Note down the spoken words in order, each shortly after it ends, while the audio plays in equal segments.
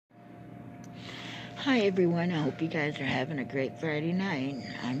Hi everyone, I hope you guys are having a great Friday night.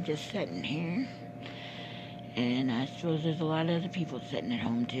 I'm just sitting here, and I suppose there's a lot of other people sitting at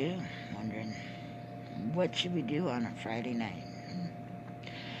home too, wondering what should we do on a Friday night.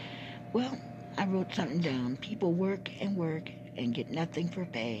 Well, I wrote something down. People work and get nothing for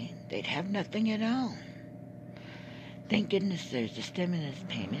pay. They'd have nothing at all. Thank goodness there's a stimulus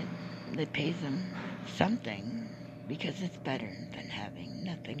payment that pays them something because it's better than having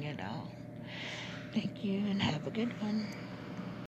nothing at all. Thank you and have a good one.